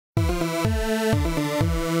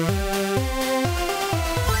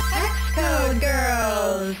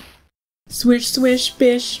Swish, swish,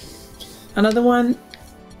 bish. Another one.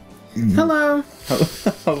 Hello.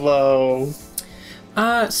 Hello.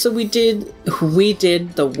 So we did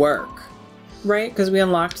the work, right? Because we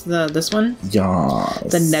unlocked this one.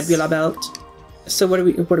 Yes. The Nebula Belt. So what do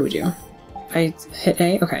we do? I hit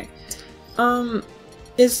A. Okay.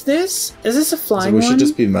 Is this a flying one? So we should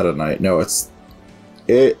just be Meta Knight. No,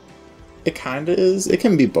 it kind of is. It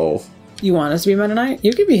can be both. You want us to be Meta Knight?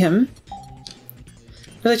 You could be him.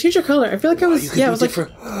 But I changed your color. I feel like I was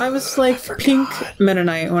pink Meta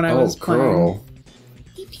Knight when I was playing. Girl.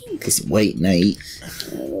 Be pink. This white knight.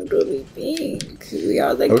 Oh, be pink. We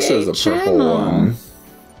are the I wish there was a purple one.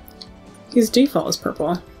 His default is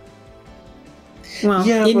purple. Well,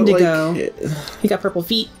 yeah, indigo. But like, he got purple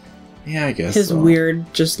feet. Yeah, I guess his so.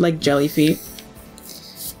 weird, just like jelly feet.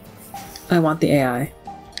 I want the AI.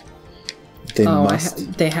 They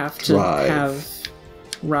must. They have to have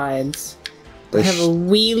rides. I have a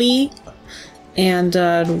wheelie and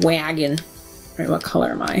a wagon. Right, what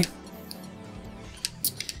color am I?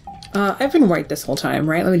 I've been white this whole time,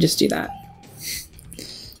 right? Let me just do that.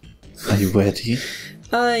 Are you ready?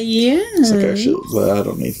 Yeah. It's like well, I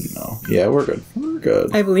don't even know. Yeah, we're good. We're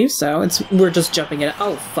good. I believe so. We're just jumping in.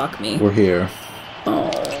 Oh, fuck me. We're here.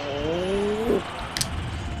 Oh.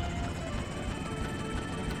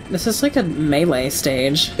 This is like a melee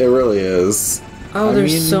stage. It really is. Oh,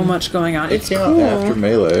 there's so much going on. It's came cool. out after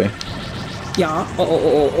melee. Yeah.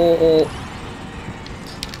 Oh,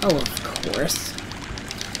 of course.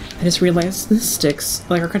 I just realized the sticks,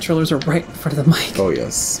 like our controllers, are right in front of the mic. Oh,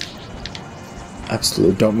 yes.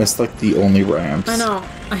 Absolutely. Don't miss, like, the only ramps. I know.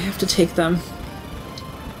 I have to take them.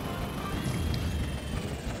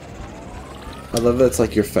 I love that it's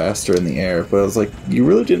like you're faster in the air, but I was like, you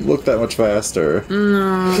really didn't look that much faster.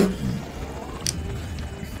 No.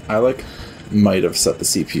 I, like, might have set the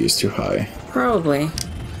CPUs too high. Probably.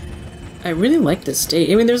 I really like this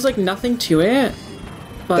stage. I mean, there's, like, nothing to it,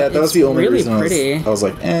 but that was the only really reason pretty. I was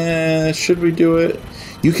like, should we do it?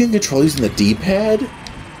 You can control using the D-pad?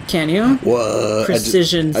 Can you? What?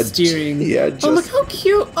 Precision steering. Yeah, oh, look how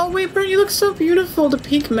cute. Oh, wait, Brent, you look so beautiful. The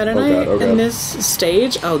pink Meta Knight in this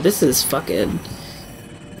stage. Oh, this is fucking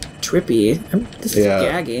trippy. This is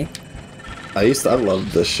gaggy. I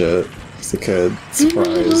loved this shit as a kid.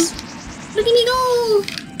 Surprise. Look at me go!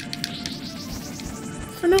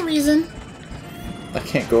 For no reason. I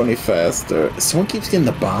can't go any faster. Someone keeps getting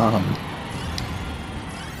the bomb.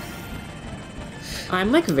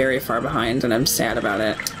 I'm like very far behind and I'm sad about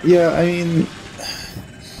it. Yeah, I mean,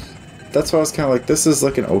 that's why I was kind of like, this is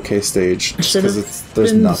like an okay stage. Because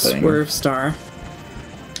there's nothing. Swerve Star.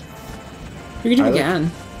 You can do it again.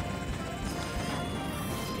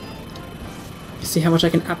 See how much I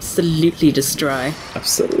can absolutely destroy.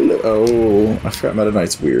 Absolutely. Oh, I forgot Meta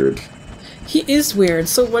Knight's weird. He is weird.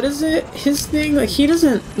 So what is it? His thing? Like, he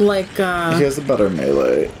doesn't like, He has a better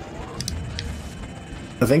melee.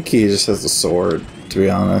 I think he just has a sword, to be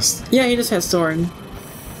honest. Yeah, he just has sword.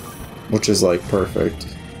 Which is, like, perfect.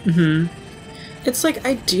 Mm-hmm. It's like,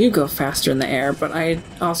 I do go faster in the air, but I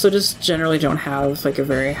also just generally don't have, like, a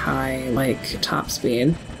very high, like, top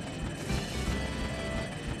speed.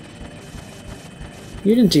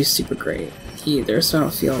 You didn't do super great either, so I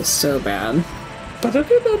don't feel so bad. So how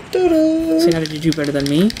did you do better than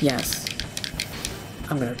me? Yes.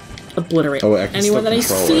 I'm gonna obliterate anyone that I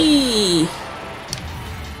see!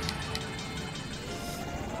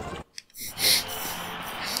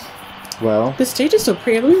 Well, this stage is so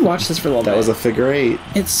pretty. Let me watch this for a little bit. That was a figure 8.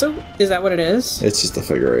 It's so... Is that what it is? It's just a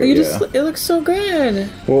figure 8, It looks so good.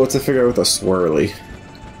 Well, it's a figure 8 with a swirly.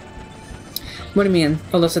 What do you mean?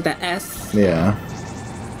 Oh, looks at that S? Yeah.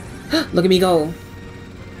 Look at me go.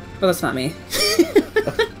 Oh, that's not me.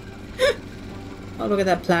 Oh, look at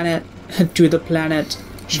that planet. To the planet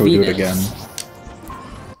Should we do it again?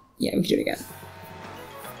 Yeah, we can do it again.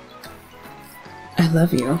 I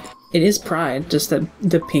love you. It is Pride, just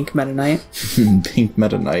the pink Meta Knight. Pink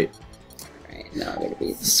Meta Knight. Alright, now I'm gonna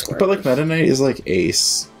be the Swerve. But like Meta Knight is like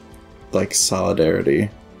Ace. Like Solidarity.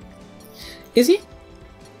 Is he?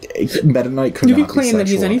 Meta Knight could you not can claim that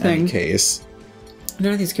he's anything. In any case.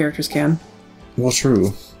 None of these characters can. Well,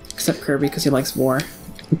 true. Except Kirby, because he likes war.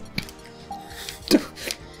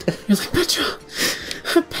 You're like, Petra!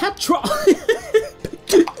 Petra!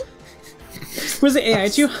 Was the AI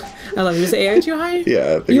too high? I love you. Was the AI too high?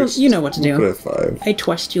 Yeah, I think you know what to do. Put it at 5. I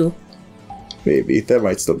trust you. Maybe. That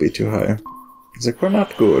might still be too high. It's like, we're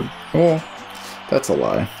not good. Oh, that's a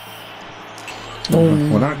lie.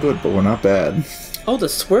 We're not good, but we're not bad. Oh, the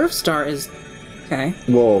Swerve Star is... Okay.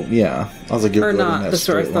 Well, yeah. I was like, you're or good not in that the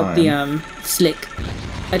Swerve, line. the Slick.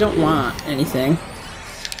 I don't want anything.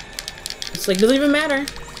 It's like, doesn't even matter.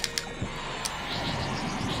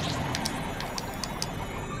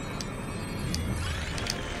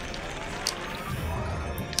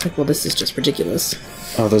 Like, well, this is just ridiculous.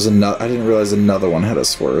 Oh, there's another. I didn't realize another one hit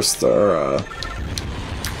us first. Or,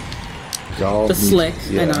 the slick.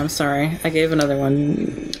 Yeah. I know, I'm sorry. I gave another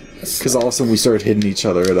one. Because all of a sudden we started hitting each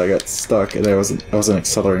other and I got stuck and I wasn't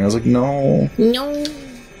accelerating. I was like, no. No.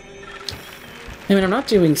 I mean, I'm not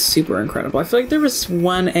doing super incredible. I feel like there was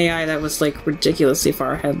one AI that was, like, ridiculously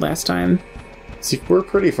far ahead last time. See, we're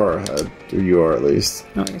pretty far ahead. Or you are, at least.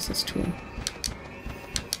 Oh, I guess that's true.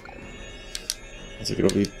 I think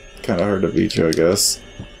it'll be kind of hard to beat you, I guess.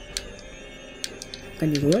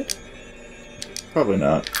 Then you would? Probably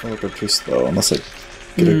not. I think I'm too slow, unless I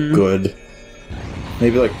get a good...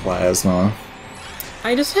 Maybe, like, plasma.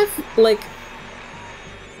 I just have, like,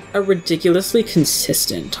 a ridiculously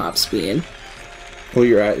consistent top speed. Well,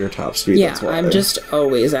 you're at your top speed. Yeah, that's why. I'm just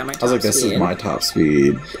always at my top speed. I was like, this is my top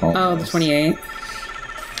speed. Almost. Oh, the 28.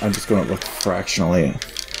 I'm just going to look fractionally.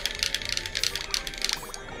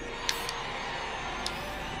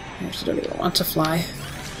 I actually don't even want to fly.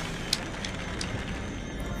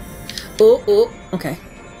 Oh, okay.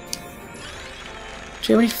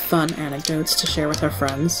 Do you have any fun anecdotes to share with our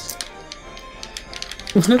friends?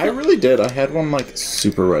 I really did. I had one, like,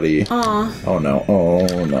 super ready. Aw. Oh, no.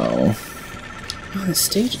 Oh, no. Oh, the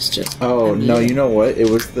stage is just... Oh, no, you know what? It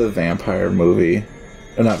was the vampire movie.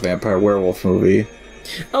 Or not vampire, werewolf movie.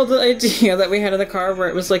 Oh, the idea that we had in the car where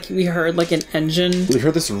it was like we heard like an engine. We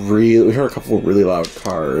heard we heard a couple of really loud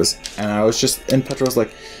cars, and I was just... And Petra was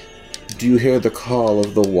like, do you hear the call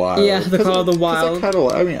of the wild? Yeah, the call of the wild.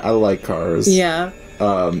 I mean, I like cars. Yeah.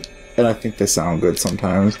 And I think they sound good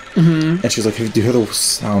sometimes. Mm-hmm. And she's like, hey, do you hear the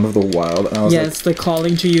sound of the wild? And I was yes, they're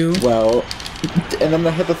calling to you. Well, and then I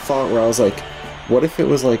had the thought where I was like, what if it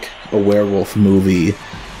was like a werewolf movie,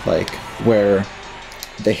 like where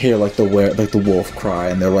they hear like the wolf cry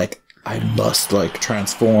and they're like, I must like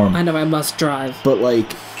transform. I know, I must drive. But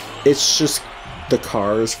like, it's just the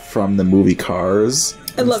cars from the movie Cars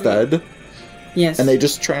instead. Yes. And they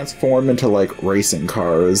just transform into like racing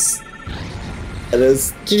cars. It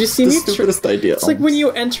is. Did you see the me? Stupidest idea. It's like when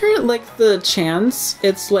you enter like the chance,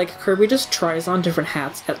 it's like Kirby just tries on different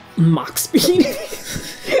hats at Mach speed.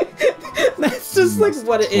 That's just like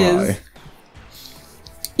what it is.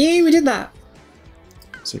 Yay, we did that.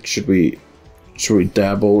 It's like, should we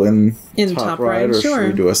dabble in Top Ride, or sure.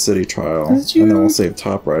 should we do a city trial? And then we'll save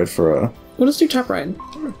Top Ride for a... We'll just do Top Ride.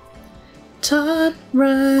 Top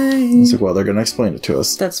Ride. It's like, well, they're gonna explain it to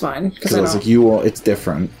us. That's fine. Because I was like, it's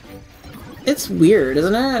different. It's weird,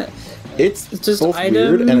 isn't it? It's just both items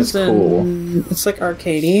weird and it's cool. It's like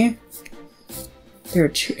arcadey. You're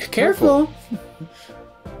careful.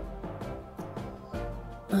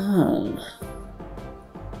 Oh.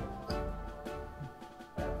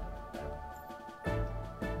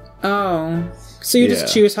 Oh. So you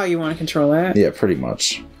just choose how you want to control it? Yeah, pretty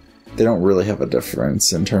much. They don't really have a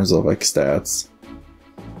difference in terms of like stats.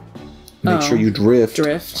 Make sure you drift.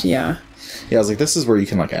 Drift, yeah. Yeah, I was like, this is where you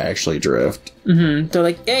can like actually drift. Mm-hmm. They're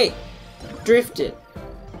like, hey, drift it.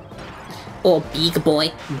 Oh, big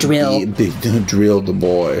boy, drill. Drill the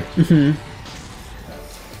boy. Mm-hmm.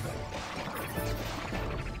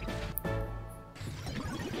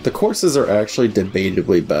 The courses are actually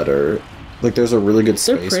debatably better. Like, there's a really good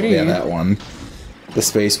space one. Yeah, that one. The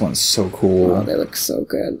space one's so cool. Oh, they look so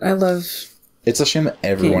good. I love... It's a shame that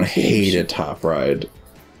everyone hated Top Ride.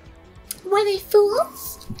 Were they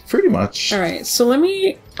fools? Pretty much. Alright, so let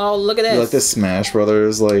me... Oh, look at this. You like the Smash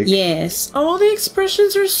Brothers, like... Yes. Oh, the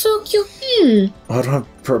expressions are so cute. Oh, I don't have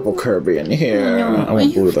purple Kirby in here. No, I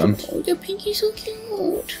want blue then. Oh, your pinky's so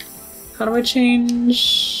cute. How do I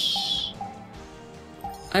change...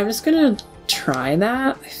 I'm just gonna try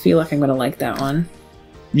that. I feel like I'm gonna like that one.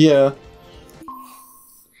 Yeah.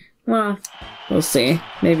 Well, we'll see.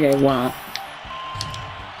 Maybe I won't.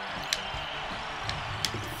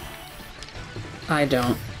 I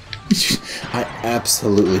don't. I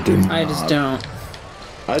absolutely do not. I just don't.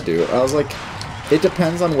 I do. I was like, it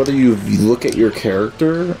depends on whether you look at your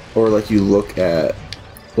character or like you look at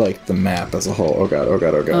like the map as a whole. Oh god, oh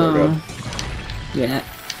god, oh god, oh god. Yeah.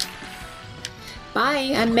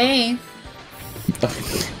 Bye, I'm May.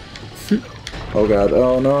 Oh god,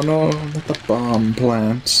 oh no, no, not the bomb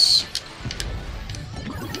plant.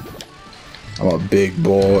 I'm a big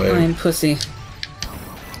boy. I'm pussy.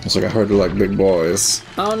 It's like I heard you like big boys.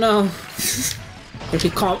 Oh no. If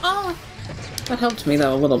you calm. Oh! That helped me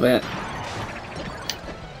though a little bit.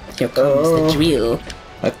 Here comes the drill.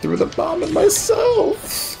 I threw the bomb at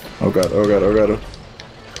myself. Oh god, oh god, oh god.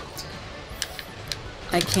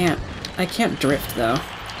 I can't drift though.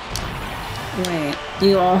 Wait,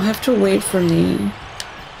 you all have to wait for me.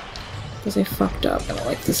 Because I fucked up. I don't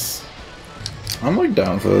like this. I'm like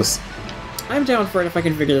down for this. I'm down for it if I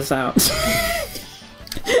can figure this out.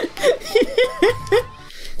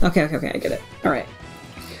 Okay, I get it. Alright.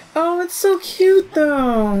 Oh, it's so cute,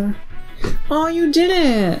 though. Oh, you did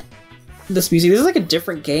it. This music, this is like a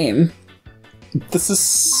different game. This is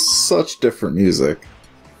such different music.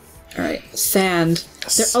 Alright, sand.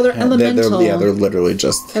 They're elemental. They're literally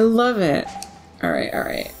just... I love it.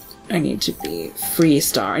 Alright. I need to be free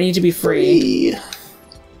star. I need to be free.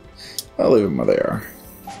 I'll leave them where they are.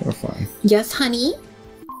 They're fine. Yes, honey?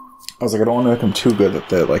 I was like, I don't want to make them too good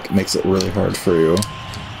that like makes it really hard for you.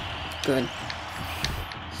 Good.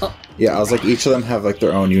 Oh. Yeah, I was like, each of them have like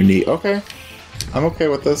their own unique... Okay. I'm okay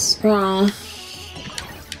with this. Well...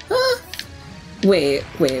 Wait.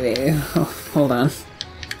 Oh, hold on.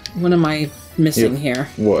 What am I missing here?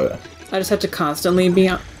 What? I just have to constantly be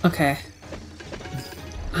on... Okay.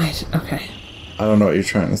 Okay. I don't know what you're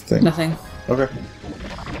trying to think. Nothing. Okay.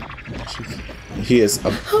 He is... Oh,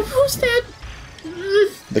 who's that?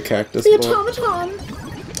 The cactus The boy? automaton!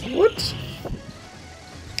 What?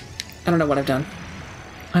 I don't know what I've done.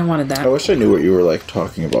 I wanted that. I wish I knew what you were like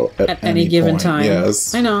talking about at any given point. time.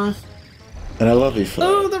 Yes. I know. And I love you for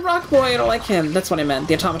Oh, that. the rock boy! I don't like him. That's what I meant.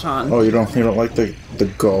 The automaton. Oh, you don't like the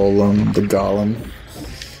golem?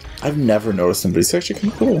 I've never noticed him, but he's actually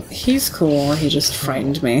kind of cool. He's cool. He just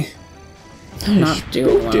frightened me. I'm not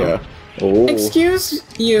doing well. Yeah. Oh. Excuse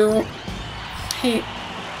you. Hey.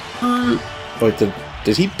 Wait,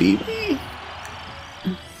 did he beat me?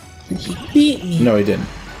 He beat me. No, he didn't.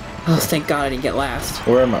 Oh, thank God I didn't get last.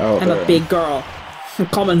 Where am I? Oh, I'm there. a big girl. I'm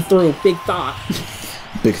coming through. Big thought.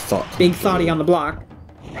 Big thought. Big thoughty on the block.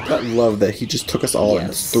 I love that he just took us all and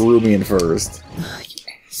Yes. threw me in first.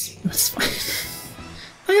 Yes. That's fine.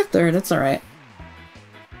 I got third. It's alright.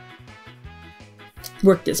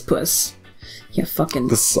 Work this puss. Yeah, fucking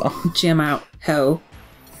The song. jam out, ho.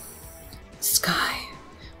 Sky.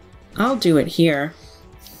 I'll do it here.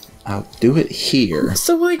 I'll do it here.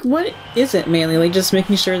 So, like, what is it mainly? Like, just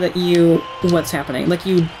making sure that what's happening? Like,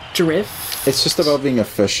 you drift? It's just about being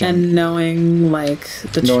efficient. And knowing, like,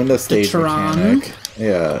 knowing the stage terrain. mechanic.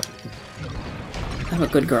 Yeah. I'm a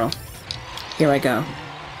good girl. Here I go.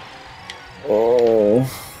 Oh.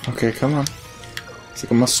 Okay, come on. It's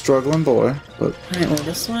like I'm a struggling boy, but... Alright, well,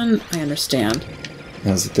 this one, I understand.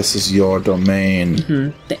 This is your domain.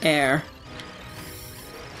 The air.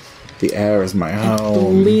 The air is my I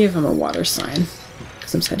home. believe I'm a water sign.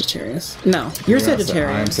 Because I'm Sagittarius. No, you're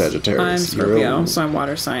Sagittarius. I'm Sagittarius. I'm Scorpio, so I'm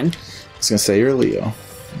water sign. I was gonna say you're Leo,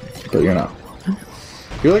 but you're not.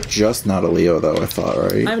 You're like just not a Leo though, I thought,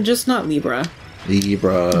 right? I'm just not Libra.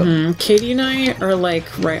 Libra. Katie and I are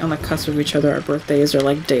like right on the cusp of each other. Our birthdays are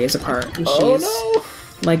like days apart. And she's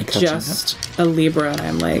like just a Libra and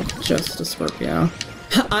I'm like just a Scorpio.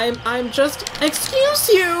 I'm just... Excuse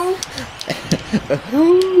you!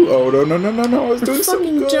 Oh, no. I was doing so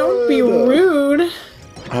Fucking good. don't be rude.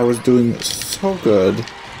 I was doing so good.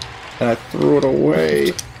 And I threw it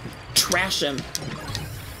away. Trash him.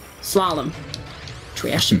 Slalom.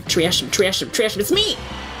 Trash him. It's me!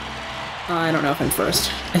 I don't know if I'm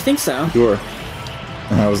first. I think so. You were.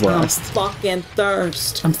 And I was last. Fucking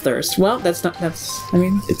thirst. I'm thirst. Well, that's... I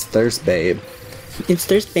mean... It's thirst, babe. It's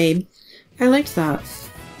thirst, babe. I liked that.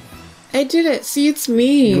 I did it. See, it's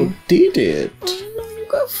me. You did it. Oh, no, you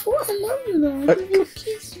got 4. I love you, though. I give you a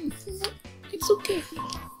kiss. It's okay.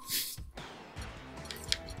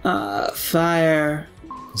 Fire.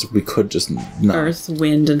 So we could just not. Earth,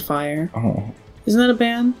 wind, and fire. Oh. Isn't that a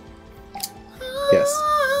band? Yes.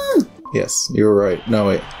 Ah. Yes, you were right. No,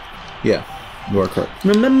 wait. Yeah, you are correct.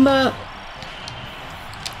 Remember,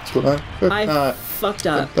 I I fucked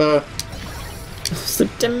up.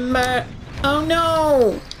 September. Oh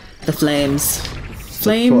no! The flames.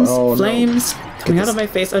 Flames. Oh, no. Flames. Coming out this- of my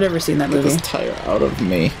face. I've never seen that Get movie. this tire out of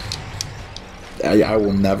me. I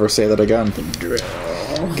will never say that again.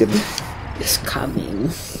 Get It's coming.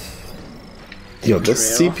 Yo,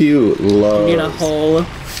 this Drill. CPU loves... Need a hole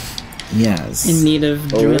Yes. in need of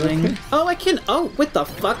drilling. okay. Oh, I can. Oh, what the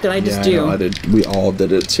fuck did I just Yeah, do? I know, I did. We all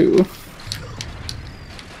did it too.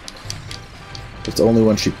 It's only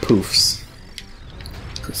when she poofs.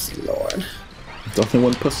 Pussy Lord. It's only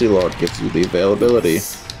when Pussy Lord gives you the availability.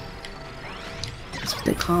 That's what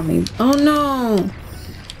they call me. Oh no!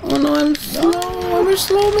 Oh no, I'm slow. I'm a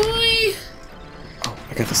slow boy. Oh,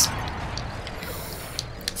 I got this.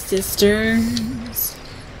 Sisters.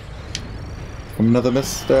 Another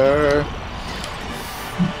mister.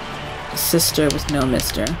 Sister with no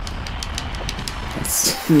mister.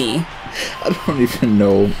 That's me. I don't even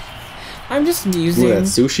know. I'm just Ooh, using. that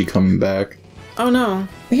sushi coming back. Oh no.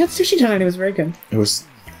 We had sushi tonight. It was very good. It was...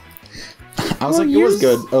 I was like, it was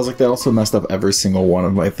good. I was like, they also messed up every single one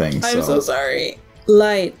of my things. I'm so sorry.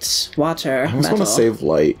 Light, water, I just want to save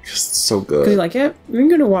light. It's so good. Do you like it? We can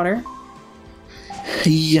go to water.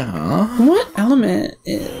 Yeah. What element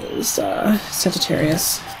is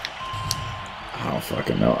Sagittarius? I don't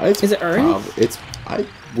fucking know. Is it Earth? I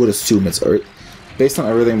would assume it's Earth. Based on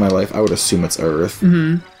everything in my life, I would assume it's Earth.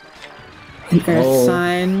 An Earth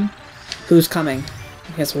sign. Who's coming?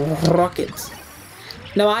 He has rockets.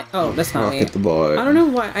 No, that's not Rocket me. the boy. I don't know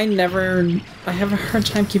why I have a hard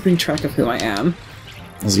time keeping track of who I am.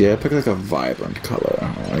 Yeah, I pick like a vibrant color.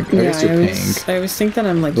 I guess you're pink. I always think that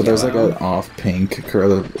I'm like But yellow. there's like an off pink or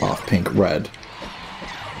the off pink red.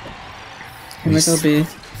 Here we go, B.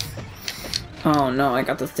 Oh no, I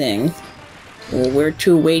got the thing. Well, we're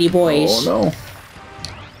two weighty boys. Oh no.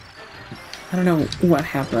 I don't know what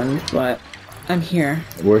happened, but I'm here.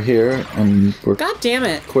 We're here and we're God damn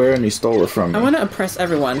it. queer and you stole it from me. I want to oppress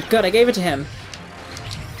everyone. Good, I gave it to him.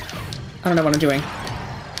 I don't know what I'm doing.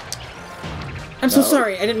 I'm so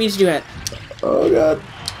sorry. I didn't mean to do it. Oh god.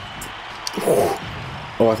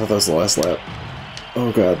 Oh, I thought that was the last lap.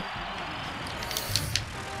 Oh god.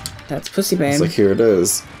 That's pussy, babe. It's like, here it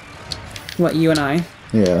is. What, you and I?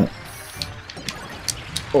 Yeah.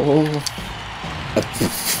 Oh.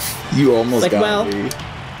 You almost Like, got well. me.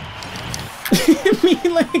 Me,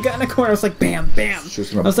 like, I got in a corner. I was like, bam, bam.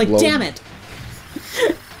 I was like, damn it.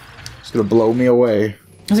 She's gonna blow me away.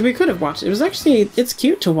 I was like, we could have watched it. It was actually, it's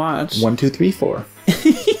cute to watch. 1, 2, 3, 4.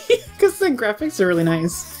 Because the graphics are really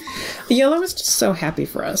nice. The yellow is just so happy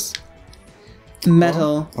for us.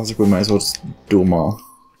 Metal. I was like, we might as well just do them all.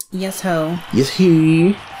 Yes, ho. Yes,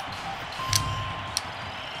 he.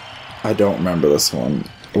 I don't remember this one.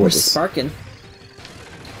 We're sparking.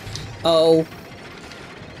 Oh.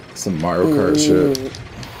 Some Mario Kart shit.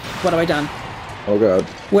 What have I done? Oh god.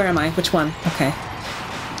 Where am I? Which one? Okay.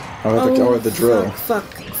 Oh, the drill. Fuck.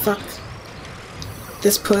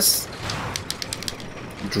 This puss.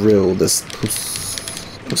 Drill this puss.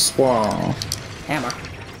 Pussoir. Hammer.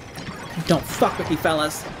 Don't fuck with me,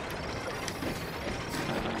 fellas.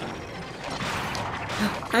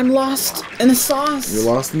 I'm lost in the sauce. You're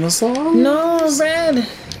lost in the sauce? No, red.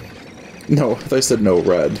 No, I thought you said no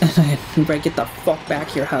red. Red, get the fuck back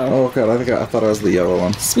here, ho. Oh god, I thought I was the yellow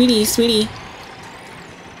one. Sweetie.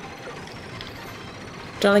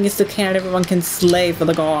 Darling, it's still canon. Everyone can slay for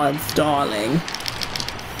the gods, darling.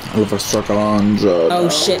 I love a Struckalanja. Oh,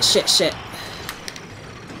 shit.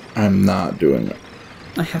 I'm not doing it.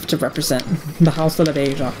 I have to represent the House of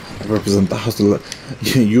Asia. I represent the House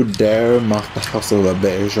of You dare mock the House of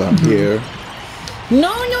Abeja here.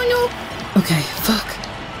 No. Okay, fuck.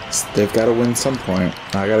 They've got to win some point.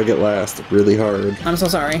 I gotta get last really hard. I'm so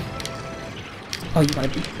sorry. Oh, you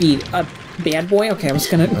want to be a bad boy? Okay, I was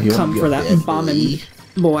gonna come for that bombing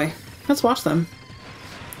boy. Let's watch them.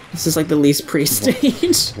 This is like the least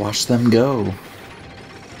pre-stage. Watch them go.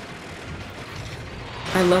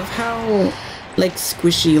 I love how, like,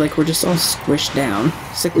 squishy, like, we're just all squished down.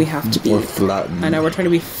 It's like we have to be. We're flattened. I know, we're trying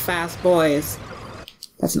to be fast boys.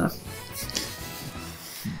 That's enough.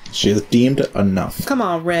 She is deemed enough. Come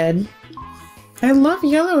on, Red. I love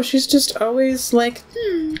Yellow. She's just always like,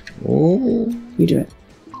 Oh. You do it.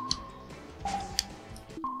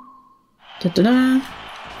 Da-da-da.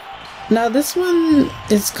 Now, this one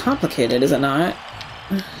is complicated, is it not?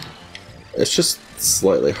 It's just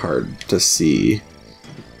slightly hard to see.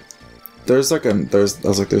 There's like there's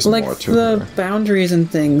more to the her. boundaries and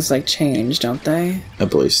things like change, don't they? I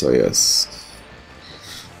believe so, yes.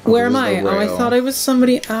 Where am there's I? the Oh, I rail. thought I was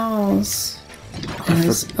somebody else.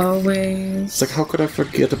 As always. It's like, how could I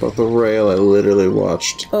forget about the rail? I literally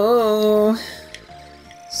watched Oh,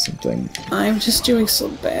 something. I'm just doing so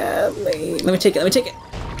badly. Let me take it.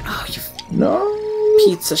 Oh, you No.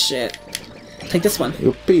 pizza shit. Take this one.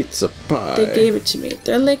 You pizza pie. They gave it to me.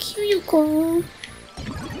 They're like, here you go.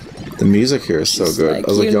 The music here is so She's good. I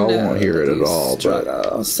was like, "You y'all know won't hear it that at you all, but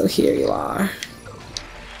struggle, so here you are.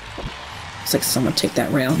 It's like, someone take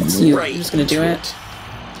that rail. It's you. I'm just gonna do it.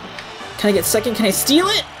 Can I get second? Can I steal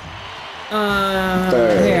it? I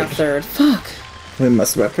think I got third. Fuck. we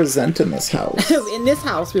must represent in this house. In this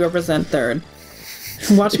house, we represent third.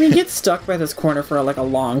 Watch me get stuck by this corner for like a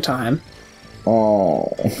long time.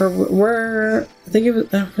 Oh. I think it was,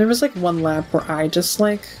 there was like one lap where I just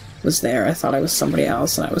like was there. I thought I was somebody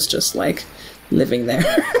else, and I was just like living there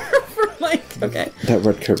for like, okay. That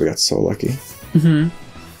red Kirby got so lucky.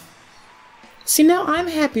 See, now I'm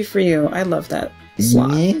happy for you. I love that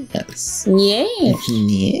slot. Yes. Yeah.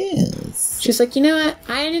 Yes. She's like, you know what?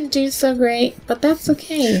 I didn't do so great, but that's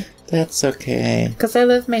okay. That's okay. Because I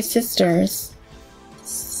love my sisters.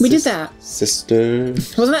 We did that. Sister.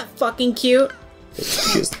 Wasn't that fucking cute?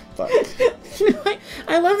 Just fuck.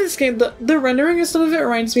 I love this game. The rendering of some of it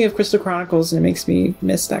reminds me of Crystal Chronicles, and it makes me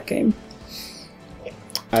miss that game.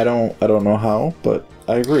 I don't know how, but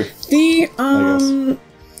I agree.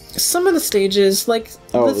 Some of the stages, like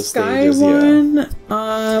the sky stages, one,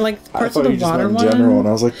 like parts of the water one. In general, and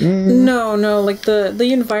I was like, no, like the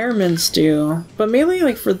environments do, but mainly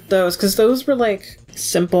like for those, because those were like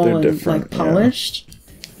simple and like polished. Yeah.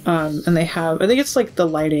 And they have, I think it's like the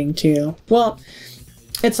lighting too. Well,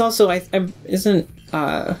 it's also isn't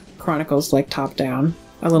Chronicles like top down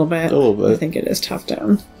a little bit? A little bit. I think it is top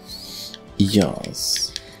down.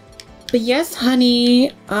 Yes. But yes,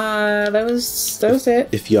 honey, that was it.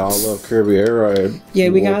 If y'all love Kirby Air Ride,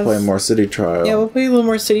 we'll play more City Trial. Yeah, we'll play a little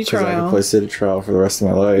more City Trial. I can play City Trial for the rest of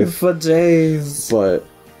my life. For days. But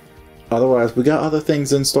otherwise, we got other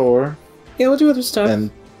things in store. Yeah, we'll do other stuff.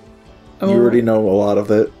 And you already know a lot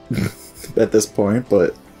of it at this point,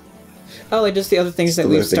 but... Oh, like just the other things that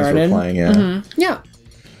we've started. We're playing, yeah. Mm-hmm. Yeah.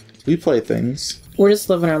 We play things. We're just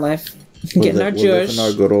living our life. Getting our jush. We're living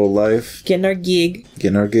our good old life. Getting our gig.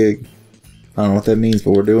 Getting our gig. I don't know what that means,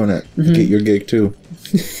 but we're doing it. Mm-hmm. Get your gig too.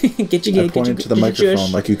 Get your gig. I pointed to the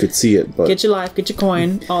microphone like you could see it, but get your life, get your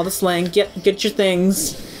coin, all the slang. Get your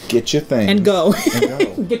things. Get your things and go.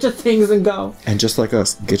 And go. Get your things and go. And just like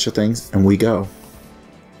us, get your things and we go.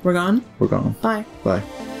 We're gone. We're gone. Bye. Bye.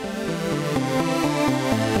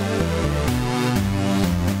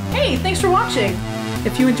 Hey, thanks for watching.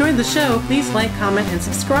 If you enjoyed the show, please like, comment, and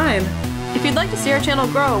subscribe. If you'd like to see our channel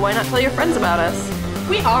grow, why not tell your friends about us?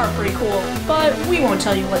 We are pretty cool, but we won't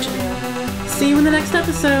tell you what to do. See you in the next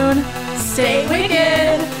episode. Stay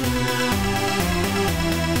wicked!